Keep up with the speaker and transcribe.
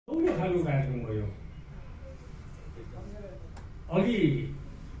कुनै खालको कार्यक्रम भयो। अघि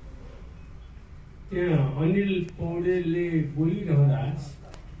त्यहाँ अनिल पौडेलले बोलिरहँदा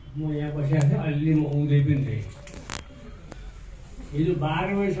म यहाँ बसेको थिएँ, अलि म आउँदै पनि थिएँ। हिजो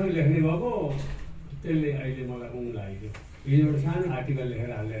 12 बजीसम्म लेख्ने भएको, त्यसले अहिले मलाई ऊङ लाग्यो। हिजो एउटा सानो आर्टिकल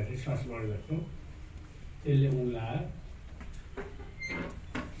लेखेर हालेको थिएँ, संस्मरण जस्तो, त्यसले ऊङ लाग्यो।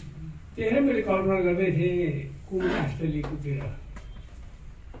 त्यसै मैले कल्पना गर्दै थिएँ कुम कास्थली कुतिर,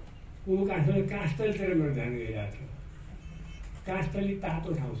 कुम कास्थली कास्थलीतिर मेरो ध्यान गइरहेको थियो। कास्थली तातो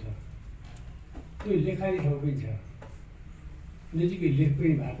ठाउँ छ, त्यो लेखाइ ठाउँ पनि छ, नजिकै लेख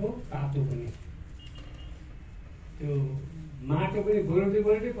पनि भएको, तातो पनि। त्यो माटो पनि बनाउँदै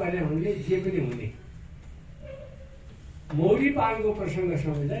बनाउँदै पर्या हुने, जे पनि हुने। मौरी पालको प्रसङ्ग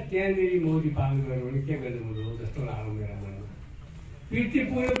सम्झ्दा त्यहाँनिर मौरी पालन गऱ्यो भने के गर्नु हुँदो जस्तो लाग्यो मेरो मनमा। पृथ्वी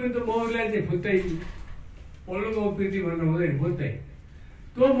पुग्यो पनि त मौरीलाई चाहिँ फुत्तै, पल्लो गाउँ पृथ्वी भन्नु हुँदैन, फुत्तै।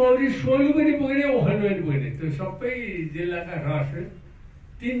 त्यो मौरी सोलु पनि पुग्ने, ओखल्नु पनि पुग्ने। त्यो सबै जिल्लाका रस,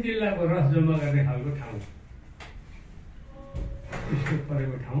 3 जिल्लाको रस जम्मा गर्ने खालको ठाउँ, त्यस्तो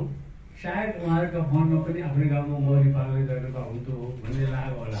परेको ठाउँ। सायद उहाँहरूका मनमा पनि आफ्नो गाउँमा मौरी पालन गरेको हुन्थ्यो भन्ने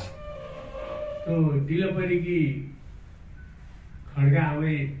लाग्यो होला। त्यो डिलोपरीकी खड्का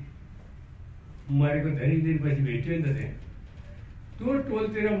आमै मरेको धेरै दिनपछि भेट्यो नि त त्यहाँ। त्यो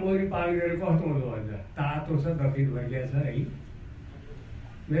टोलतिर मौरी पालन गरेर कस्तो हुँदो भन्छ, तातो छ, दक्षिण भइदिया छ है।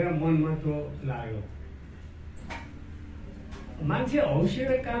 मेरो मनमा त्यो लाग्यो। मान्छे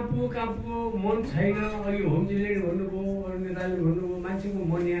हौसिएर कहाँ पुगो मन छैन। अलि होमजीले भन्नुभयो, अरू नेताले भन्नुभयो, मान्छेको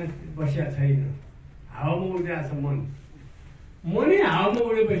मन यहाँ बसिया छैन, हावामा उडिरहेको छ मन। मनै हावामा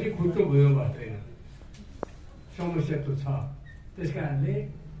उडेपछि खुट्टो भुइँमा बस्दैन। समस्या त छ। त्यस कारणले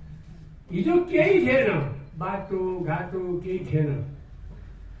हिजो केही थिएन, बाटो घाटो केही थिएन।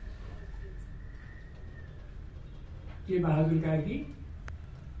 के बहादुर कार्की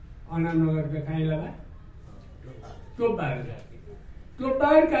अनामनगरका काइलाबा टोपबहादुर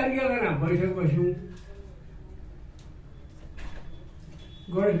कार्कीका बैठक बस्यौँ।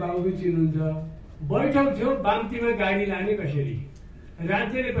 गणेश बाबु पनि चिन्नुहुन्छ। बैठक थियो, बाम्तीमा गाडी लाने कसरी,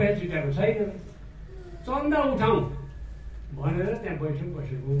 राज्यले पैसा छुट्याएको छैन, चन्दा उठाउँ भनेर त्यहाँ बैठक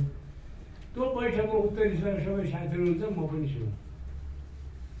बसेको। त्यो बैठकमा उत्तरी सबै साथीहरू हुन्छ, म पनि छु।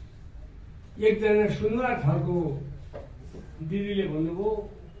 एकजना सुनुवार थरको दिदीले भन्नुभयो,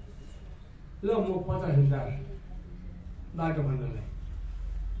 ल म 50,000 बाटो भन्नलाई।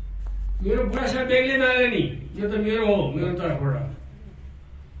 मेरो बुढासँग बेग्लै मागे नि, यो त मेरो हो, मेरो तर्फबाट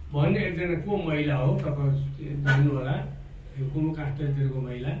भन्ने एकजना को महिला हो, तपाईँ जान्नु होला, यो कुम कास्टतिरको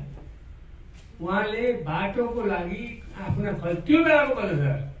महिला। उहाँले बाटोको लागि आफ्ना त्यो बेलाको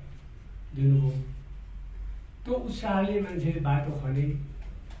 50,000 दिनुभयो। त्यो उत्साहले मान्छेले बाटो खने,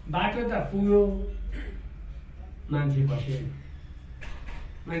 बाटो त पुग्यो, मान्छे बसेन।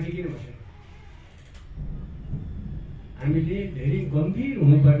 मान्छे किन बसेन? हामीले धेरै गम्भीर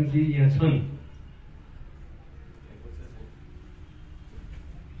हुनुपर्ने चिज यहाँ छन्।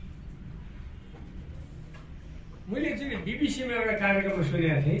 मैले एकचोटि बीबीसीमा एउटा कार्यक्रममा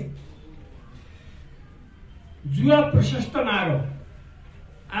सुनेको थिएँ, जुवा प्रशस्त मारो,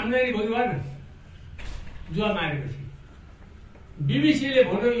 आम्दानी भयो भएन। जुवा मारेपछि बीबीसीले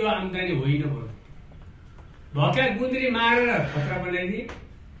भन्यो यो आम्दानी होइन भन्यो। भका गुन्द्री मारेर खतरा बनाइदिए,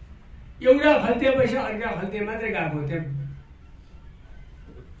 एउटा खल्ते पैसा अर्का खल्ते मात्रै गएको, त्यहाँ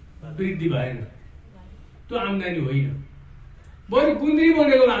वृद्धि भएन। त्यो आम्दानी होइन। बरु गुन्द्री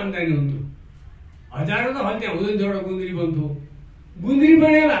बनेको आम्दानी हुन्थ्यो। हजारौं त खल्ते हुँदैन थियो, एउटा गुन्द्री बन्थ्यो। गुन्द्री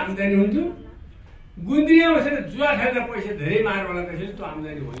बनेको आम्दानी हुन्थ्यो। गुन्द्रीमा बसेर जुवा खेल्दा पैसा धेरै मार होला, त्यसैले त्यो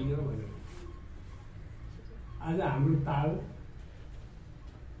आम्दानी होइन भनेर। आज हाम्रो ताल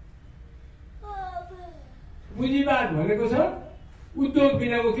पुँजीवाद भनेको छ। उद्योग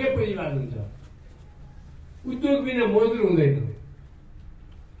बिनाको के पुँजीवाद हुन्छ? उद्योग बिना मजदुर हुँदैन।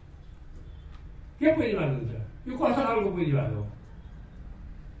 के पुँजीवाद हुन्छ? यो कस्तो खालको पुँजीवाद हो?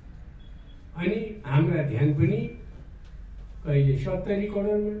 अनि हाम्रा ध्यान पनि कहिले 70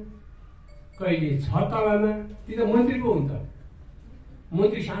 करोडमा, कहिले 6 तलामा। ती त मन्त्री पो हुन्छ।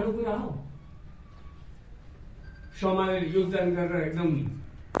 मन्त्री सानो कुरा हो? समाजले योगदान गरेर एकदम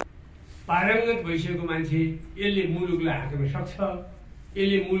पारङ्गत भइसकेको मान्छे, यसले मुलुकलाई हाँक्न सक्छ,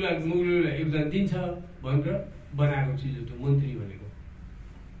 यसले मुलुकलाई योगदान दिन्छ भनेर बनाएको चिज हो त्यो मन्त्री भनेको।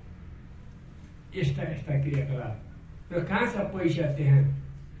 यस्ता क्रियाकलाप र कहाँ छ पैसा? त्यहाँ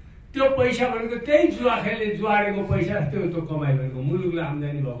त्यो पैसा भनेको त्यही जुवा खेलले जुवाडेको पैसा, त्यो कमाइ भनेको मुलुकलाई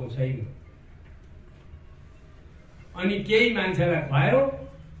आम्दानी भएको छैन। अनि केही मान्छेलाई खुवायो,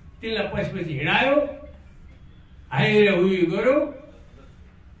 तिनलाई पछि हिँडायो, हाइर उयो गर्यो।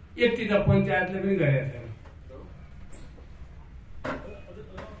 यति त पञ्चायतले पनि गरेको छैन।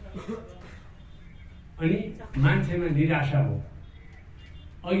 अनि मान्छेमा निराशा भयो।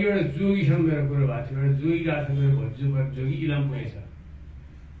 अघि एउटा जोगीसँग मेरो कुरो भएको थियो, एउटा जोगी गएको छ मेरो भोजु जोगी इलाम पुगेछ।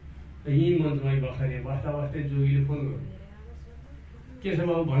 यहीँ मन्त्रमा बस्दै बस्दा बस्दै जोगीले फोन गर्यो, के छ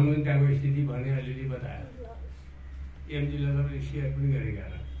बाबु भन्नु नि त्यहाँको स्थिति भने अलिअलि बतायो। एमजीलाई तपाईँले सेयर पनि गरेका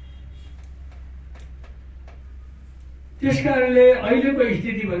होला। त्यस कारणले अहिलेको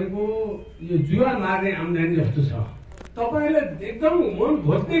स्थिति भनेको यो जुवा मार्ने आम्दानी जस्तो छ। तपाईँलाई एकदम मन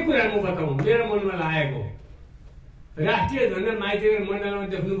घोच्ने कुरा म बताउँ, मेरो मनमा लागेको राष्ट्रिय झन्डा माइतीको मण्डलमा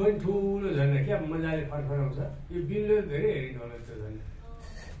देख्नुभयो ठुलो झन्डा क्या मजाले फरफराउँछ। यो बिलले धेरै हेरिनु होला त्यो झन्डा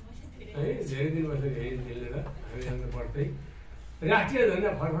है, धेरै दिन बसेर हेरिनु बिलले त हामीसँग पढ्दै राष्ट्रिय झन्डा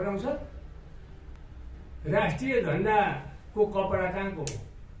फरफराउँछ। राष्ट्रिय झन्डाको कपडा कहाँको हो?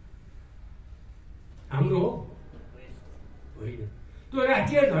 हाम्रो हो होइन। त्यो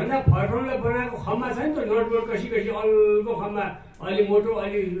राष्ट्रिय झन्डा फरफराउनलाई बनाएको खम्बा छ नि त, नोटबोर्ड कसी कसी अल्को खम्बा, अलि मोटो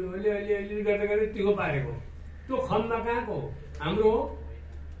अलि गर्दै गर्दै तिखो पारेको, त्यो खम्बा कहाँको हो? हाम्रो हो।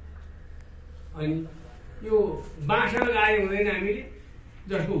 अनि यो बाँसमा गाडी हुँदैन हामीले,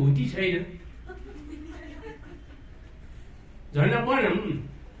 जसको हुती छैन। झन्डा बनाऊँ,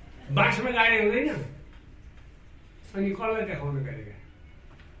 बाँसमा गाडी हुँदैन। अनि कसलाई देखाउन गरेका?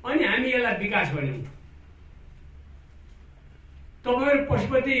 अनि हामी यसलाई विकास भन्यौँ। तपाईँहरू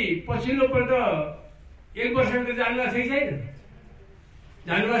पशुपति पछिल्लोपल्ट 1 वर्षमा त जानुभएको छ कि छैन?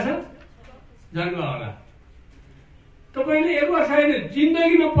 जानुभएको छ? जानुभयो होला। तपाईँले 1 वर्ष होइन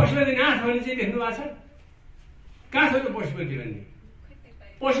जिन्दगीमा पशुपतिनाथ भन्ने चाहिँ देख्नु भएको छ? कहाँ छ त्यो पशुपति भन्ने?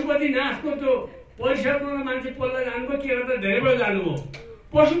 पशुपतिनाथको त्यो परिसरमा मान्छे पल्ला जानुभयो, के गर्दा धेरैबाट जानुभयो।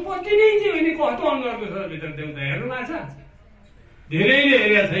 पशुपति नै चाहिँ होइन, कस्तो अनुहारको छ भित्र देउता हेर्नु भएको छ? धेरैले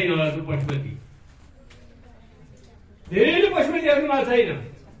हेरेका छैन होला त्यो पशुपति, धेरैले पशुपति हेर्नु भएको छैन।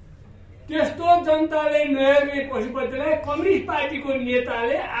 त्यस्तो जनताले नहेर्ने पशुपतिलाई कम्युनिस्ट पार्टीको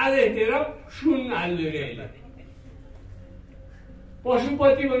नेताले आदेश सुन हाल्यो अरे। अहिले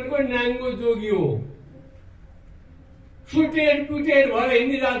पशुपति भनेको नाङ्गो जोगी हो, सुटेड पुटेड भएर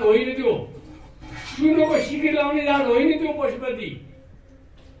हिँड्ने जात होइन त्यो, सुनको सिक्री लाउने जात होइन त्यो पशुपति।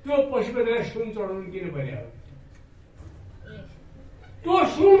 त्यो पशुपतिलाई सुन चढाउनु किन पर्यो? त्यो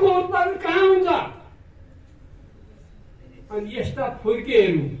सुनको उत्पादन कहाँ हुन्छ? अनि यस्ता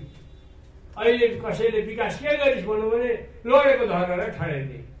फुर्केहरू अहिले कसैले विकास के गरिस् भन्नु भने लडेको धरेर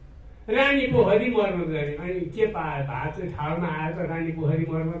ठडाइदिए। रानी पोखरी मर्मत गरे, अनि के पायो? भात चाहिँ थालमा आयो त रानी पोखरी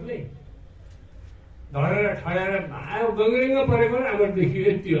मर्मतले धरेर ठडाएर आयो, गङ्ग्रिङ्ग परेको राम्रो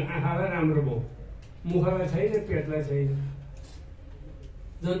देखियो। त्यो आँखालाई राम्रो भयो, मुखलाई छैन, पेटलाई छैन।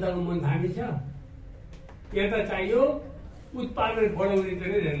 जनताको मन थामी छ। यता चाहियो उत्पादन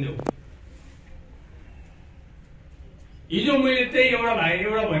बढाउनेतिर ध्यान देऊ। हिजो मैले त्यही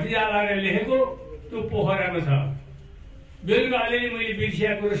एउटा भतिजालाई लेखेको त्यो पोखरामा छ। बेलुका अलिअलि मैले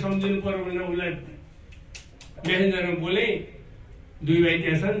बिर्सिया कुरो सम्झिनु पर्यो भनेर उसलाई मेसेन्जरमा बोले। 2 भाइ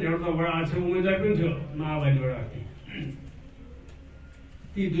त्यहाँ छन्, एउटा त बडा अच्छो उम्मेदवार पनि थियो माओवादीबाट अस्ति।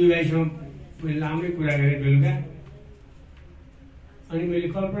 ती 2 भाइसँग मैले लामै कुरा गरेँ बेलुका। अनि मैले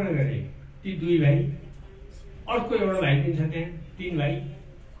कल्पना गरेँ ती 2 भाइ, अर्को एउटा भाइ पनि छ त्यहाँ, 3 भाइ,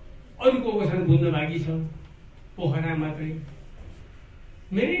 अरू को छन् बुझ्न बाँकी छ। पोखरा मात्रै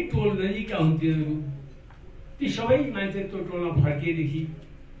मेरै टोल नजिकका हुन्थ्यो। ती सबै मान्छे त्यो टोलमा फर्किएदेखि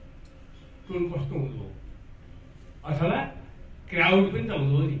टोल कस्तो हुँदो, अथवा क्राउड पनि त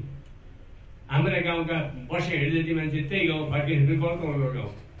हुँदो नि। हाम्रा गाउँका बसे हिँड्दै जति मान्छे त्यही गाउँ फर्किएपछि कस्तो हुँदो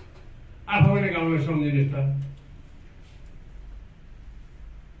गाउँ? आफूले गाउँलाई सम्झिनुहोस् त।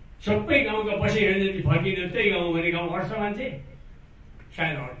 सबै गाउँका बसे हिँड्दै जति फर्किने त्यही गाउँ भने गाउँ अट्छ मान्छे?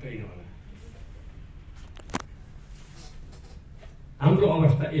 सायद अट्दैन होला। हाम्रो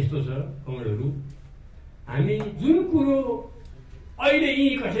अवस्था यस्तो छ कमरेडहरू। हामी जुन कुरो अहिले यी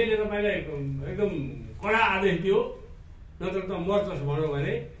कसैले तपाईँलाई एकदम कडा आदेश दियो, नत्र त मर्छस् भनौँ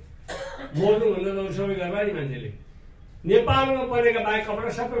भने मर्नुभन्दा त सबै गर्बारी मान्छेले नेपालमा परेका बाहेक कपडा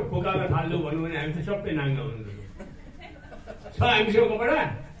सबै खोकामा फाल्नु भन्नु भने हामी त सबै नाङ्गा हुनु छ। हामीसँग कपडा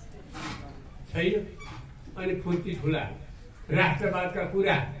छैन। अनि फुर्ती ठुला राष्ट्रवादका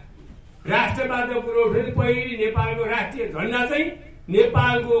कुरा, राष्ट्रवादको कुरो उठ्यो। पहिले नेपालको राष्ट्रिय झन्डा चाहिँ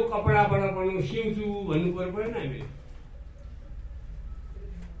नेपालको कपडाबाट बनाउनु सिउँछु भन्नु पर्यो परेन हामीले?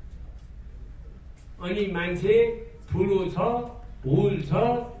 अनि मान्छे ठुलो छ, हुल छ,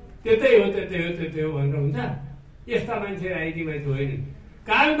 त्यतै हो भनेर हुन्छ? यस्ता मान्छे राजनीति मान्छे होइन।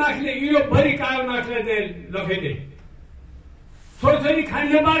 कार्ल मार्क्सले युरोपभरि कार्ल मार्क्सलाई चाहिँ लखेटे, छोरछोरी खान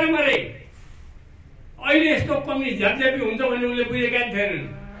नपाएर मरे। अहिले यस्तो कम्युनिस्ट झ्यापझ्यापी हुन्छ भन्ने उनले बुझेका थिएनन्।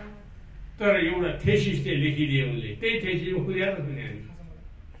 तर एउटा थेसिस चाहिँ लेखिदिए उनले, त्यही थेसिसमा कुर्याएर सुने हामी।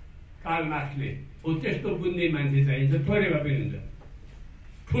 कार्ल मार्क्सले हो त्यस्तो बुझ्ने मान्छे चाहिन्छ, थोरै भए पनि हुन्छ।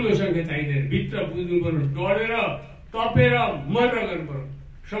 ठुलो सङ्ख्या चाहिँदैन, भित्र बुझ्नु पर्यो, डढेर तपेर मरेर गर्नु पर्यो।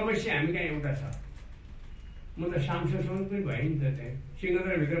 समस्या हामी कहाँ एउटा छ। म त सांसदसम्म पनि भएँ नि त, त्यहाँ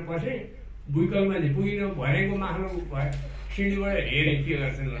सिंहदरबारभित्र पसेँ, भुइँकलमा चाहिँ पुगिन, भरेको माख्नु भयो, सिँढीबाट हेरेँ के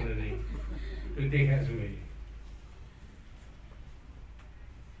गर्छन् भनेर चाहिँ त्यो देखाएको छु मैले।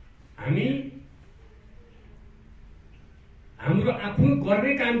 हामी हाम्रो आफ्नो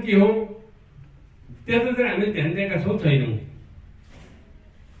गर्ने काम के हो त्यसलाई हामीले ध्यान दिएका छौँ छैनौँ।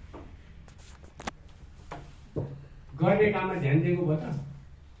 गर्ने काममा ध्यान दिएको भयो त।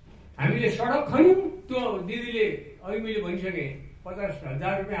 हामीले सडक खन्यौँ, त्यो दिदीले अघि मैले भनिसकेँ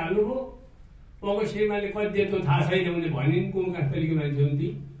 50,000 रुपियाँ हाल्नुभयो, उहाँको श्रीमानले कति दिए त्यो थाहा छैन, उनले भनिन् कुन काठपाडीको मान्छे हुन् ती।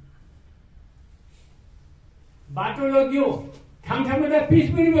 बाटो लग्यो, ठाउँमा त पिच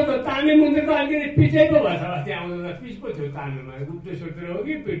पनि भयो त, तामे मुन्दै त अलिकति पिचै पो भएछ। अस्ति आउँदा त पिच पो थियो तामेमा, गुप्तेश्वरतिर हो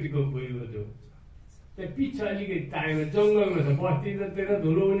कि पेटीको गएको थियो। त्यो पिच छ अलिकति तामेमा, जङ्गलमा छ, बस्तीतिर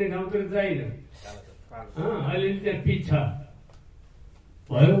धुलो हुने ठाउँतिर जाइन। अलिअलि त्यहाँ पिच छ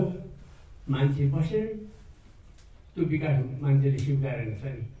भयो, मान्छे बसेन, त्यो विकास मान्छेले स्वीकारेन छ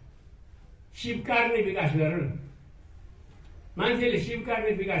नि। स्वीकार्ने विकास गर न। मान्छेले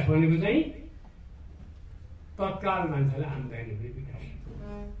स्वीकार्ने विकास भनेको चाहिँ तत्काल मान्छेलाई आम्दानी हुने विकास।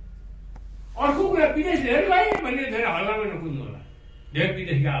 अर्को कुरा विदेश धेरै गए भन्ने धेरै हल्लामा नकुद्नु होला। धेरै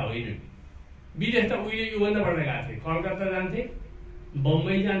विदेश गएको होइन, विदेश त उहिले योभन्दा बढ्दै गएको थिए। कलकत्ता जान्थे,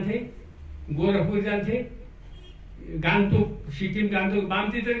 बम्बई जान्थे, गोरखपुर जान्थे, गान्तोक, सिक्किम गान्तोक,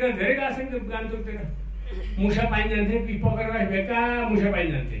 बामतीतिर धेरै गएको छन्। त्यो गान्तोकतिर मुसा पाइन जान्थे, पकडेर भेका मुसा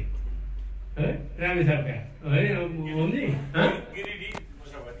पाइन जान्थे है, रामेछापका होइन हो नि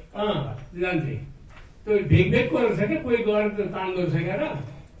जान्थे। त्यो भेगभेगको रहेछ क्या, कोही गएर त्यो तान्दो सकेर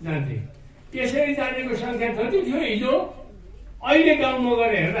जान्थे। त्यसरी जानेको सङ्ख्या जति थियो हिजो, अहिले गाउँमा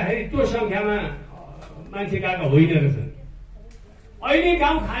गएर हेर्दाखेरि त्यो सङ्ख्यामा मान्छे गएको होइन रहेछ। अहिले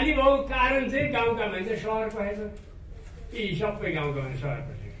गाउँ खाली भएको कारण चाहिँ गाउँका मान्छे सहर पसेछ। यी सबै गाउँका मान्छे सहर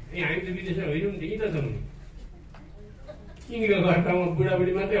पसेको। यहाँ हामी त विदेशमा होइनौँ नि, त छौँ नि। यिनीहरूको घरमा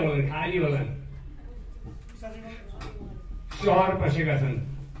बुढाबुढी मात्रै होला, खाली होला, सहर पसेका छन्।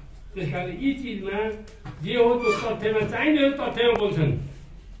 त्यस कारण यी चिजमा जे हो त्यो तथ्यमा चाहिने तथ्यमा बोल्छन्।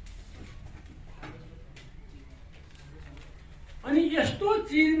 अनि यस्तो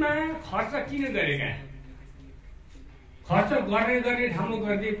चिजमा खर्च किन गरेका? खर्च गर्ने ठाउँमा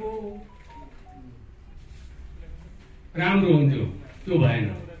गरिदिएको राम्रो हुन्थ्यो, त्यो भएन।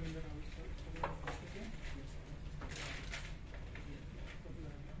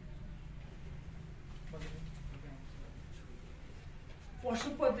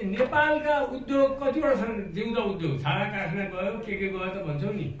 पशुपति नेपालका उद्योग कतिवटा छन् जिउँदो उद्योग, छाडा कारखाना गयो के गयो त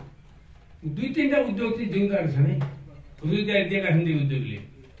भन्छौँ नि, 2-3टा उद्योग चाहिँ जिउँदा छन् है, रोजगारी दिएका छन् ती उद्योगले।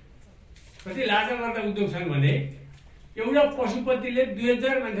 कति लाजा मार्दा उद्योग छन् भने एउटा पशुपतिले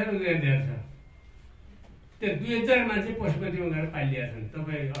 2000 मान्छेलाई रोजगार दिएको छ। त्यो 2000 मान्छे पशुपतिमा गएर पालिएका छन्।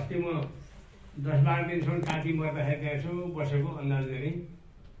 तपाईँ अस्ति म 10-12 दिनसम्म काटी मर्दाखेरि त्यहाँ छु बसेको अन्दाज गरेँ।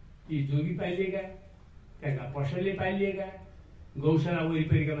 ती जोगी पालिएका, त्यहाँका पसलले पालिएका, गौशाला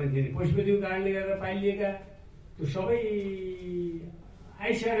वरिपरिका मान्छेले पशुपतिको कारणले गर्दा पालिएका, त्यो सबै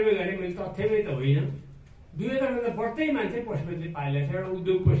आइसर्वे गरेँ मैले, तथ्यमै त होइन। 2000 भन्दा बढ्दै मान्छे पशुपतिले पालेको छ। एउटा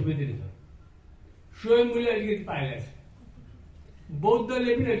उद्योग पशुपतिले छ, स्वयम्भूले अलिकति पालेको छ,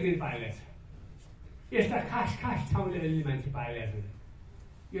 बौद्धले पनि अलिकति पालेको छ। यस्ता खास खास ठाउँले अलिअलि मान्छे पालेको छ।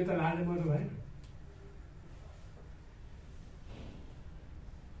 यो त लाज मात्र भएन।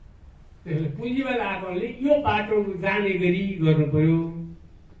 त्यसले पुँजीवाला आएकोले यो बाटो जाने गरी गर्नु पर्यो।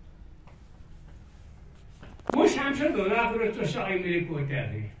 म सांसद हुँदा कुरो चोस अहिले मैले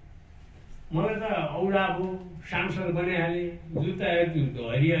कोट्याएको थिएँ। मलाई त औडा अब सांसद बनाइहालेँ, जुत्ता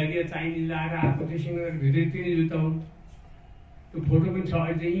हरिया चाइनिज लगाएर आएको थियो, सिंहदरबारभित्र तिनै जुत्ता हुन्। त्यो फोटो पनि छ,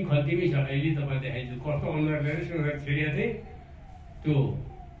 अहिले यहीँ खल्तीमै छ। अहिले तपाईँ देखाइदिनु कस्तो अनुहार गरेर सिंहदरबार छिरेको थिएँ। त्यो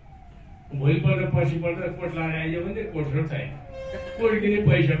भोलिपल्ट पर्सिपल्ट कोट लगाएर आइज भने कोट सोट छैन, कोट किने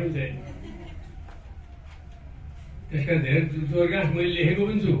पैसा पनि छैन। त्यसका धेरै जोरगाँस मैले लेखेको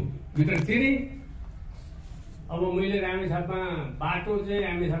पनि छु, भित्र तिनै। अब मैले रामेछापमा बाटो चाहिँ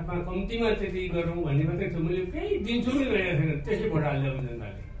रामेछापमा कम्तीमा त्यति गरौँ भन्ने मात्रै थियो। मैले केही दिन्छु पनि गरेको छैन, त्यसै भोट हाल्दा हुन्छ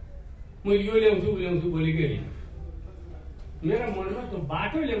जनताले। मैले यो ल्याउँछु बोलेकै होइन। मेरो मनमा त्यो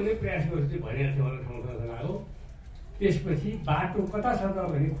बाटो ल्याउने प्रयास गर्छु चाहिँ भनेको थियो मलाई ठाउँ ठाउँमा हो। त्यसपछि बाटो कता छ त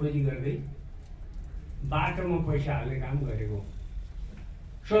भने खोजी गर्दै बाटोमा पैसा हाल्ने काम गरेको,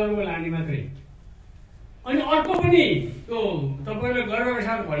 सहरमा लाने मात्रै। अनि अर्को पनि त्यो तपाईँलाई गर्वका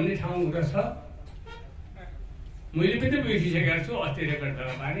साथ भन्ने ठाउँ रहेछ, मैले पनि त बिर्सिसकेको छु। अस्ति रेकर्ड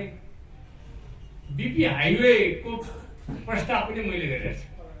गरेर पारेँ, बिपी हाइवेको प्रस्ताव पनि मैले गरेको छु।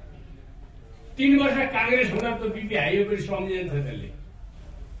 3 वर्ष काङ्ग्रेस हुँदा त्यो बिपी हाइवे पनि सम्झिन्छ त्यसले।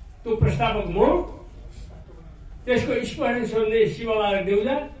 त्यो प्रस्तावक म, त्यसको स्पष्ट सोध्ने शिवबहादुर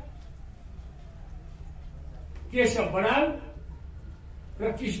देउजा, केशव बडाल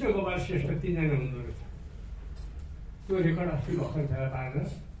र कृष्ण गोपाल श्रेष्ठ 3 जना हुनुहुँदो रहेछ। त्यो रेकर्ड अस्ति भर्खर फेला पारेर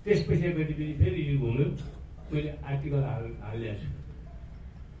त्यसपछि गतिविधि फेरि यो घुम्यो। मैले आर्टिकल हालिदिएको छु।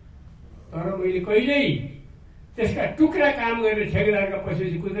 तर मैले कहिल्यै त्यसका टुक्रा काम गर्ने ठेकेदारका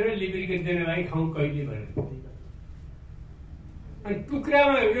पछि कुदेर लिब्रिकेट दिने भाइ खाउँ कहिले भने। अनि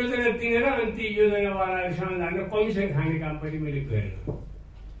टुक्रामा योजना दिनेर अनि ती योजनावालाहरूसँग जाने कमिसन खाने काम पनि मैले गरेन।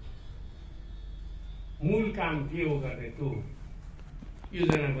 मूल काम के हो गर्ने, त्यो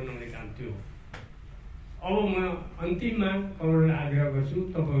योजना बनाउने काम त्यो हो। अब म अन्तिममा तपाईँहरूलाई आग्रह गर्छु,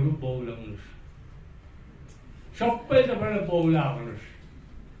 तपाईँहरू बौलाउनुहोस्, सबै तपाईँलाई बौला आउनुहोस्।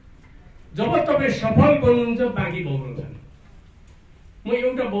 जब तपाईँ सफल बन्नुहुन्छ बाँकी बौलाउँछन्। म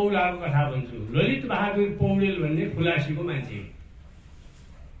एउटा बौलाको कथा भन्छु। ललित बहादुर पौडेल भन्ने फुलासीको मान्छे,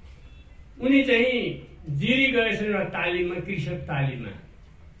 उनी चाहिँ जिरी गएछन् एउटा तालिममा, कृषक तालिममा।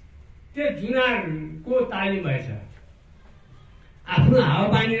 त्यो जुनारको तालिम भएछ। आफ्नो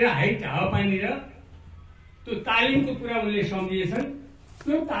हावापानी र हाइट हावापानी र त्यो तालिमको कुरा उनले सम्झिएछन्।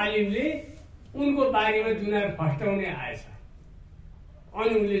 त्यो तालिमले उनको बारीमा जुनार फस्टाउने आएछ।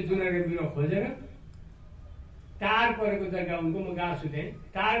 अनि उनले जुनारको बिरुवा खोजेर टार परेको जग्गा, उनको म गाँसु थिएँ,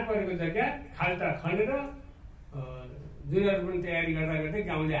 टार परेको जग्गा खाल्टा खनेर जुनार पनि तयारी गर्दा गर्दै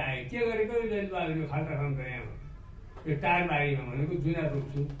गाउँले आए। के गरेको ललित बहादुरको खाल्टा खनेर यहाँ यो टार बारीमा भनेको जुनार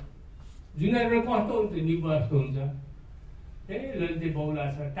रोप्छु। जुनारमा कस्तो हुन्छ, निब्बा जस्तो हुन्छ। ललितले बौला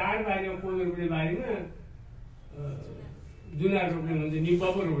छ, टार बारीमा कोदो रोप्ने बारीमा जुनार रोप्ने हुन्छ, निब्बा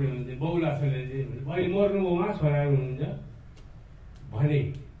पो रोप्ने हुन्छ, बौला छ ललितले। अहिले मर्नु उहाँ छोराहरू हुनुहुन्छ भने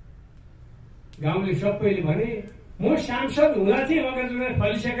गाउँले सबैले भने म सांसद हुँदा थिएँ, मका जुनार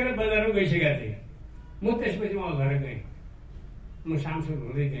फलिसकेर बजारमा गइसकेका थिएँ। म त्यसपछि उहाँ घर गएँ, म सांसद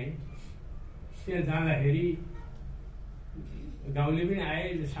हुँदै गएँ। त्यहाँ जाँदाखेरि गाउँले पनि आए,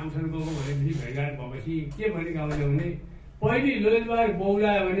 सांसद गएको भनेपछि भेटघाट भएपछि के भने गाउँले भने पहिले ललित बहादुर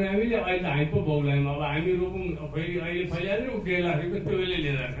बौलायो भने हामीले अहिले हामी पो बौलायौँ, अब हामी रोपौँ, फेरि अहिले फैलिहाल्यो 1.5 लाख रुपियाँ त्यसले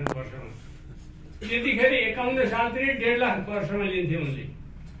लिँदा छन् वर्षमा। त्यतिखेर 51 सालतिर 1.5 लाख वर्षमा लिन्थे उनले।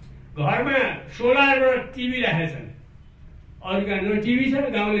 घरमा सोलरमा टिभी राखेछन्, अरूका न टिभी छ।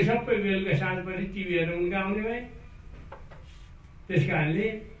 गाउँले सबै बेलुका साँझपछि टिभी हेरेर उनका आउने भए। त्यस कारणले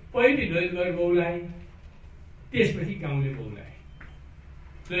पहिले ललित बहादुर बौलाए, त्यसपछि गाउँले बौलाए,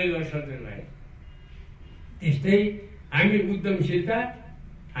 ललित बहादुर सदन भए। त्यस्तै हामी उद्यमशीलता,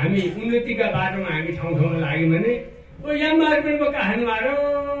 हामी उन्नतिका बाटोमा हामी ठाउँ ठाउँमा लाग्यौँ भने यहाँ मार्केटको काखन मारो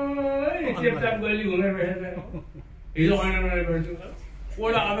चेपचाप गल्ली घुमेर बसेर हिजो अन्डर गर्छु।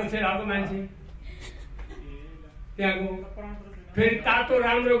 वडा अध्यक्ष भएको मान्छे त्यहाँको, फेरि तातो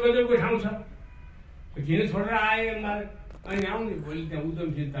राम्रो गजबको ठाउँ छ, किन छोडेर आए अनि आउने भोलि त्यहाँ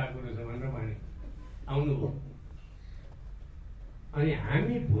उद्यमशीलताको रहेछ भनेर भने आउनुभयो। अनि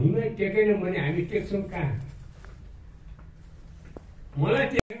हामी भुइँमा टेकेनौँ भने हामी टेक्छौँ कहाँ? मलाई